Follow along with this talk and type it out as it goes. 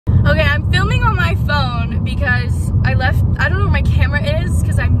phone because I don't know where my camera is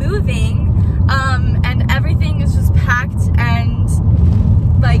because I'm moving, and everything is just packed and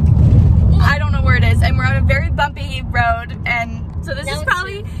like, I don't know where it is, and we're on a very bumpy road, and so this is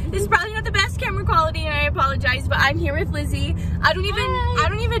probably not the best camera quality, and I apologize, but I'm here with Lizzie. I don't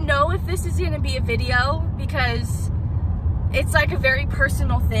even know if this is gonna be a video because it's like a very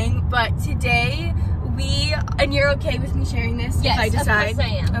personal thing, but today and you're okay with me sharing this? Yes, if I decide? of course I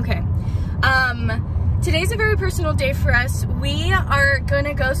am. Okay. Today's a very personal day for us. We are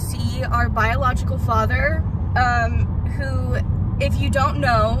gonna go see our biological father, who, if you don't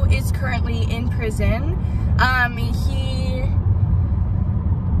know, is currently in prison.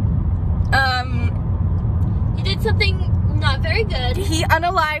 He did something not very good. He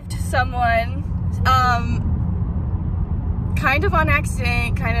unalived someone, kind of on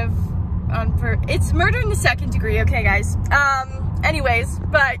accident, kind of it's murder in the second degree, okay guys. Anyways,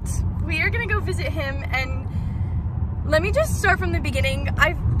 but we are gonna go visit him, and let me just start from the beginning.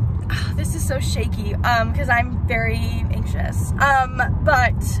 This is so shaky, because I'm very anxious.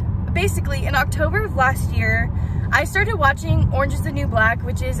 But basically in October of last year, I started watching Orange is the New Black,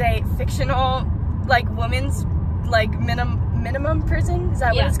 which is a fictional, like, women's, like, minimum prison, is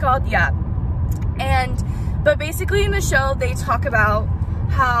that what it's called? Yeah. But basically in the show, they talk about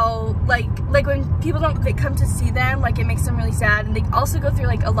how, like when people don't come to see them, like, it makes them really sad, and they also go through,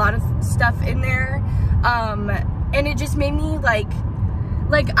 like, a lot of stuff in there, and it just made me, like,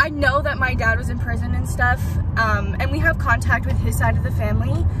 I know that my dad was in prison and stuff, and we have contact with his side of the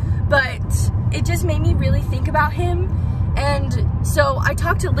family, but it just made me really think about him. And so I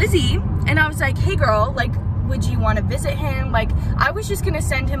talked to Lizzie, and I was like, hey girl, like, would you want to visit him? Like, I was just gonna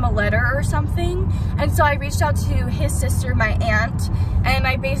send him a letter or something. And so I reached out to his sister, my aunt, and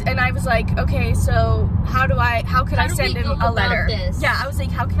I was like, okay, so how could I send him a letter? Yeah, I was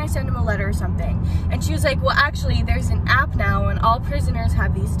like, how can I send him a letter or something? And she was like, well, actually, there's an app now, and all prisoners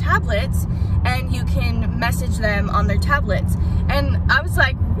have these tablets, and you can message them on their tablets. And I was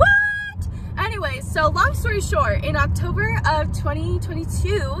like, what? Anyways, so long story short, in October of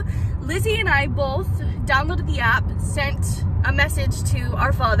 2022, Lizzie and I both downloaded the app, sent a message to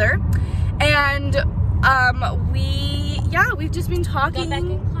our father, and we've just been talking. Got back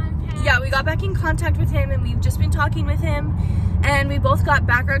in contact. Yeah, we got back in contact with him, and we've just been talking with him, and we both got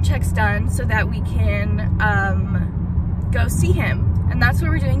background checks done so that we can go see him, and that's what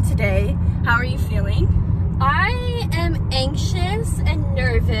we're doing today. How are you feeling? I am anxious and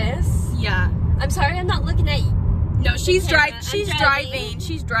nervous. Yeah. I'm sorry I'm not looking at you. No, she's driving.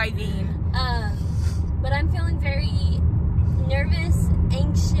 She's driving. But I'm feeling very nervous,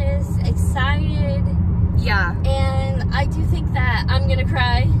 anxious, excited. Yeah. And I do think that I'm gonna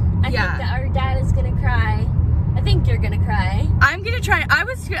cry. I think that our dad is gonna cry. I think you're gonna cry. I'm gonna try. I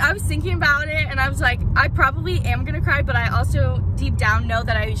was thinking about it, and I was like, I probably am gonna cry, but I also deep down know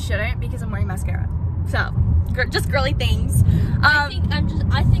that I shouldn't because I'm wearing mascara. So, just girly things. I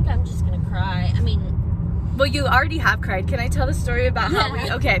think I'm just gonna cry. I mean, well, you already have cried. Can I tell the story about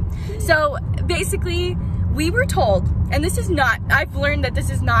how okay. So, basically, we were told, and this is not, I've learned that this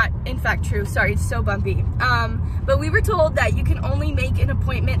is not, in fact, true. Sorry, it's so bumpy. But we were told that you can only make an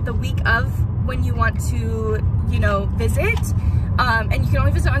appointment the week of when you want to, you know, visit. And you can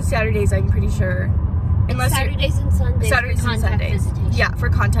only visit on Saturdays, I'm pretty sure. Unless Saturdays and Sundays. Saturdays and Sundays. Visitation. Yeah, for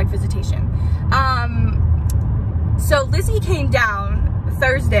contact visitation. So Lizzie came down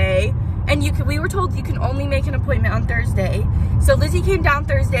Thursday, and we were told you can only make an appointment on Thursday. So Lizzie came down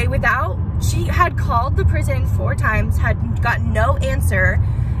Thursday she had called the prison 4 times, had gotten no answer,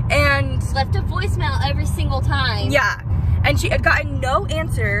 and left a voicemail every single time. Yeah, and she had gotten no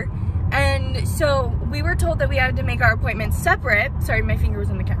answer, and so we were told that we had to make our appointments separate. Sorry, my finger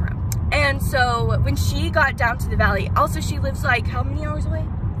was on the camera. And so when she got down to the valley, also she lives like how many hours away?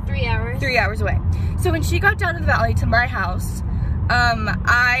 3 hours. 3 hours away. So when she got down to the valley to my house,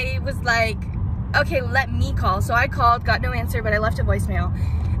 I was like, okay, let me call. So I called, got no answer, but I left a voicemail.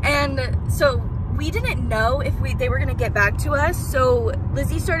 And so we didn't know if they were gonna get back to us. So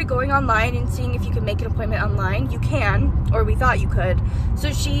Lizzie started going online and seeing if you could make an appointment online. You can, or we thought you could.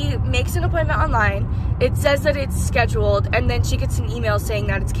 So she makes an appointment online. It says that it's scheduled, and then she gets an email saying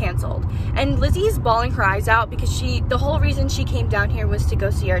that it's canceled. And Lizzie's bawling her eyes out because the whole reason she came down here was to go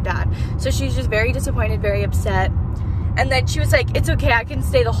see our dad. So she's just very disappointed, very upset. And then she was like, it's okay, I can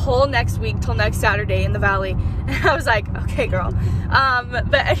stay the whole next week till next Saturday in the valley. And I was like, okay, girl.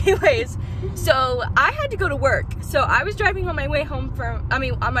 But anyways, so I had to go to work. So I was driving on my way home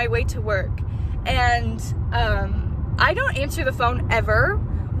on my way to work. And I don't answer the phone ever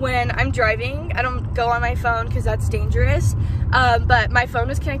when I'm driving. I don't go on my phone because that's dangerous, but my phone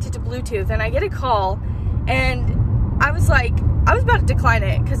was connected to Bluetooth, and I get a call, and I was like, I was about to decline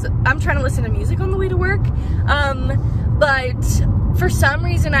it because I'm trying to listen to music on the way to work, but for some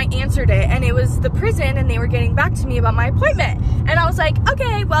reason I answered it, and it was the prison, and they were getting back to me about my appointment, and I was like,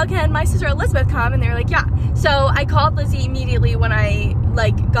 okay, well, can my sister Elizabeth come? And they were like, yeah. So I called Lizzie immediately when I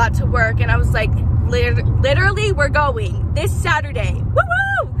like got to work, and I was like, literally, we're going this Saturday.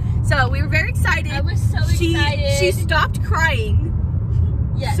 Woo-woo! So we were very excited. I was so excited. She stopped crying.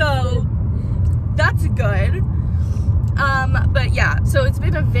 Yes. So that's good. But yeah, so it's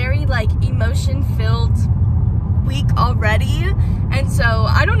been a very like emotion-filled week already, and so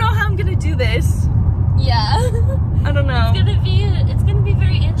I don't know how I'm gonna do this. Yeah. I don't know. It's gonna be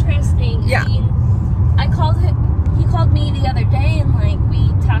very interesting. Yeah. I mean, he called me the other day, and like we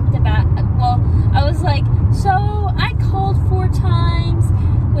talked about, well, I was like, so I called 4 times,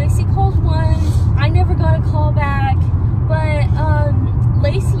 Lacey called once, I never got a call back, but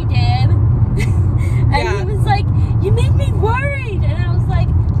Lacey did. And yeah. He was like, you made me worried, and I was like,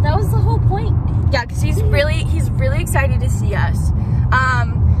 that was the whole point. Yeah, because he's really excited to see us.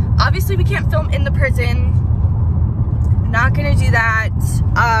 Obviously we can't film in the prison, not gonna do that,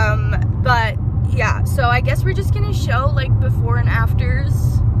 but yeah, so I guess we're just gonna show like before and afters,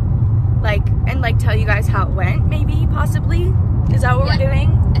 like, and like tell you guys how it went, maybe, possibly. Is that what we're doing?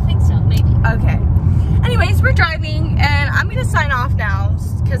 I think so, maybe. Okay. Anyways, we're driving, and I'm gonna sign off now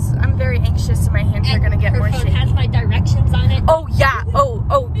because I'm very anxious and my hands are gonna get more shaky. Her phone has my directions on it. Oh yeah,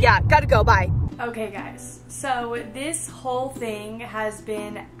 oh yeah, gotta go, bye. Okay guys, so this whole thing has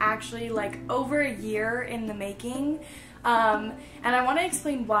been actually like over a year in the making. And I want to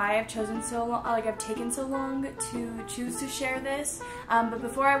explain why I've chosen so long, like I've taken so long to choose to share this. But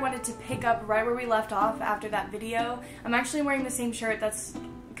before, I wanted to pick up right where we left off after that video. I'm actually wearing the same shirt. That's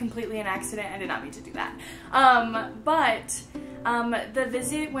completely an accident. I did not mean to do that. The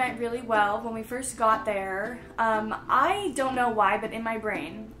visit went really well when we first got there. I don't know why, but in my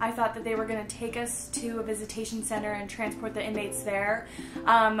brain, I thought that they were going to take us to a visitation center and transport the inmates there.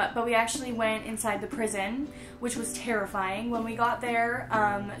 But we actually went inside the prison, which was terrifying. When we got there,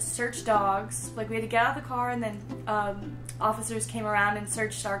 search dogs, like we had to get out of the car, and then officers came around and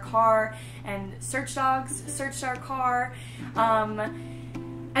searched our car, and search dogs searched our car.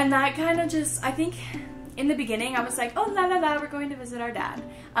 And that kind of just, I think in the beginning I was like, oh la la la, we're going to visit our dad.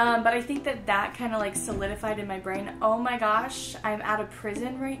 But I think that kind of like solidified in my brain, oh my gosh, I'm out of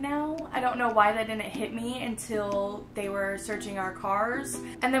prison right now. I don't know why that didn't hit me until they were searching our cars.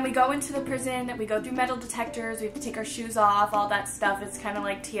 And then we go into the prison, we go through metal detectors, we have to take our shoes off, all that stuff. It's kind of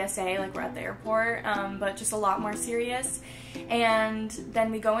like TSA, like we're at the airport, but just a lot more serious. And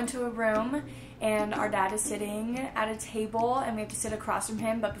then we go into a room, and our dad is sitting at a table, and we have to sit across from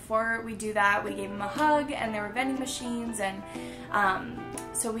him. But before we do that, we gave him a hug, and there were vending machines, and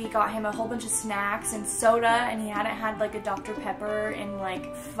so we got him a whole bunch of snacks and soda, and he hadn't had like a Dr. Pepper in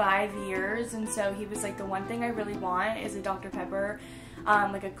like 5 years, and so he was like, the one thing I really want is a Dr. Pepper,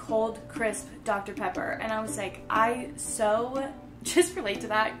 like a cold, crisp Dr. Pepper. And I was like, I so just relate to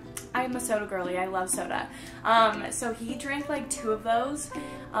that. I'm a soda girly, I love soda. So he drank like 2 of those,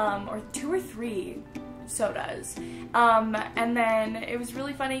 or 2 or 3 sodas. And then it was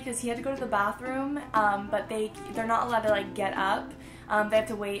really funny because he had to go to the bathroom, but they're not allowed to like get up. They have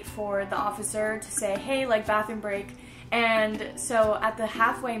to wait for the officer to say, hey, like bathroom break. And so at the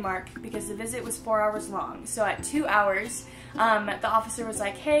halfway mark, because the visit was 4 hours long, so at 2 hours, the officer was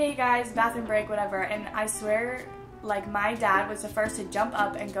like, hey guys, bathroom break, whatever. And I swear, like, my dad was the first to jump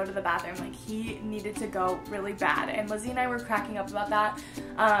up and go to the bathroom. Like, he needed to go really bad. And Lizzie and I were cracking up about that.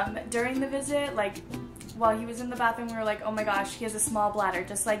 During the visit, like, while he was in the bathroom, we were like, oh my gosh, he has a small bladder,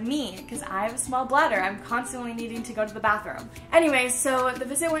 just like me, because I have a small bladder. I'm constantly needing to go to the bathroom. Anyways, so the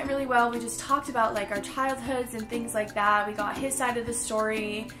visit went really well. We just talked about, like, our childhoods and things like that. We got his side of the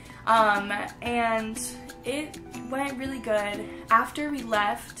story, and it went really good. After we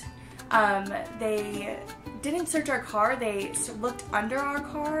left, they didn't search our car, they looked under our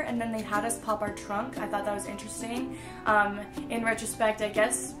car, and then they had us pop our trunk. I thought that was interesting. In retrospect, I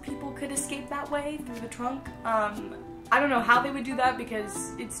guess people could escape that way through the trunk. I don't know how they would do that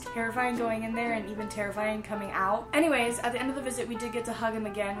because it's terrifying going in there and even terrifying coming out. Anyways, at the end of the visit, we did get to hug him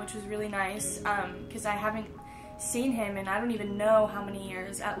again, which was really nice, because I haven't seen him in I don't even know how many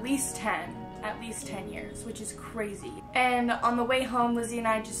years, at least 10 years, which is crazy. And on the way home, Lizzie and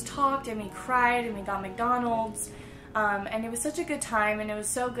I just talked, and we cried, and we got McDonald's, and it was such a good time, and it was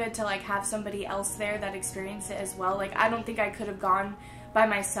so good to like have somebody else there that experienced it as well. Like, I don't think I could have gone by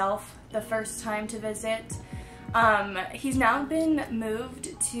myself the first time to visit. He's now been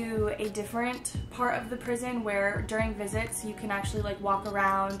moved to a different part of the prison where during visits you can actually like walk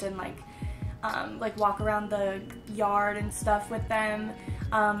around and like walk around the yard and stuff with them.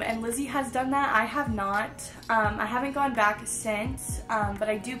 And Lizzie has done that. I have not. I haven't gone back since, but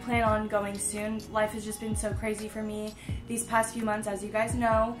I do plan on going soon. Life has just been so crazy for me these past few months, as you guys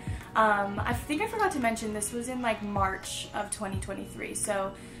know. I think I forgot to mention this was in like March of 2023,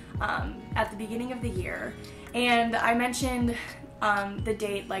 so at the beginning of the year. And I mentioned the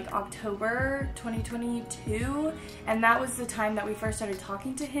date like October 2022, and that was the time that we first started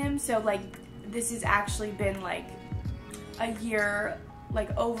talking to him. So like this has actually been like a year,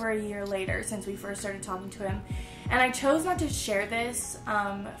 like over a year later since we first started talking to him. And I chose not to share this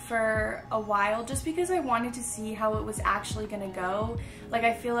for a while just because I wanted to see how it was actually gonna go. Like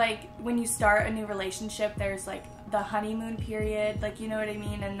I feel like when you start a new relationship, there's like the honeymoon period, like, you know what I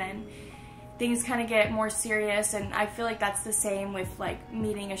mean, and then things kind of get more serious, and I feel like that's the same with like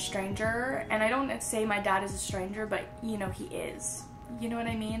meeting a stranger. And I don't say my dad is a stranger, but you know, he is, you know what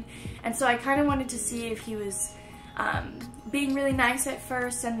I mean? And so I kind of wanted to see if he was being really nice at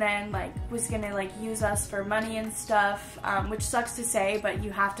first and then like was gonna like use us for money and stuff, which sucks to say, but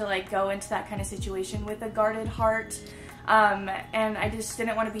you have to like go into that kind of situation with a guarded heart. And I just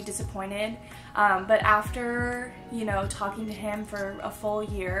didn't want to be disappointed. But after, you know, talking to him for a full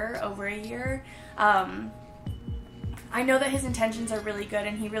year, over a year, I know that his intentions are really good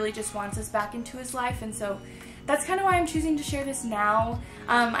and he really just wants us back into his life. And so that's kind of why I'm choosing to share this now.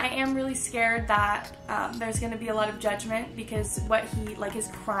 I am really scared that there's going to be a lot of judgment because what he, like his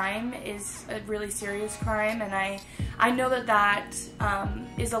crime is a really serious crime, and I know that that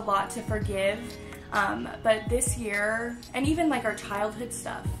is a lot to forgive. But this year, and even like our childhood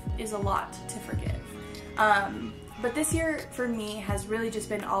stuff, is a lot to forgive. But this year for me has really just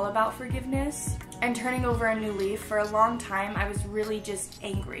been all about forgiveness and turning over a new leaf. For a long time I was really just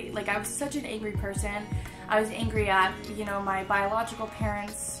angry. Like I was such an angry person. I was angry at, you know, my biological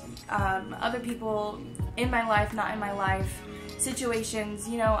parents, other people in my life, not in my life, situations.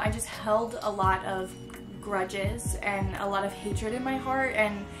 You know, I just held a lot of grudges and a lot of hatred in my heart,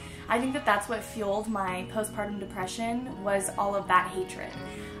 and I think that that's what fueled my postpartum depression, was all of that hatred.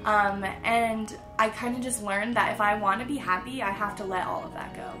 And I kind of just learned that if I want to be happy, I have to let all of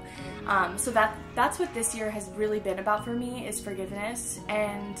that go. So that's what this year has really been about for me, is forgiveness.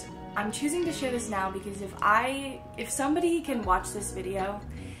 And I'm choosing to share this now because if somebody can watch this video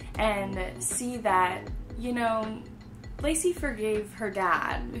and see that, you know, Lacey forgave her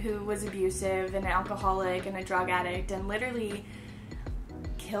dad, who was abusive and an alcoholic and a drug addict and literally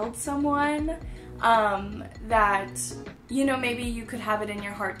killed someone, that, you know, maybe you could have it in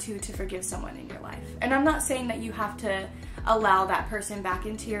your heart too to forgive someone in your life. And I'm not saying that you have to allow that person back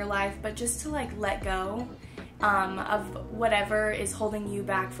into your life, but just to like let go of whatever is holding you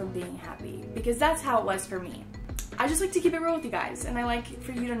back from being happy, because that's how it was for me. I just like to keep it real with you guys, and I like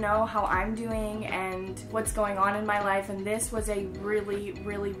for you to know how I'm doing and what's going on in my life, and this was a really,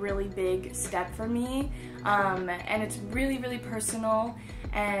 really, really big step for me, and it's really, really personal,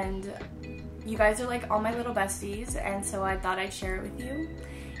 and you guys are like all my little besties, and so I thought I'd share it with you.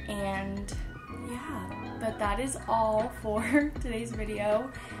 And yeah, but that is all for today's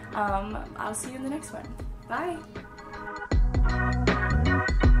video. I'll see you in the next one. Bye!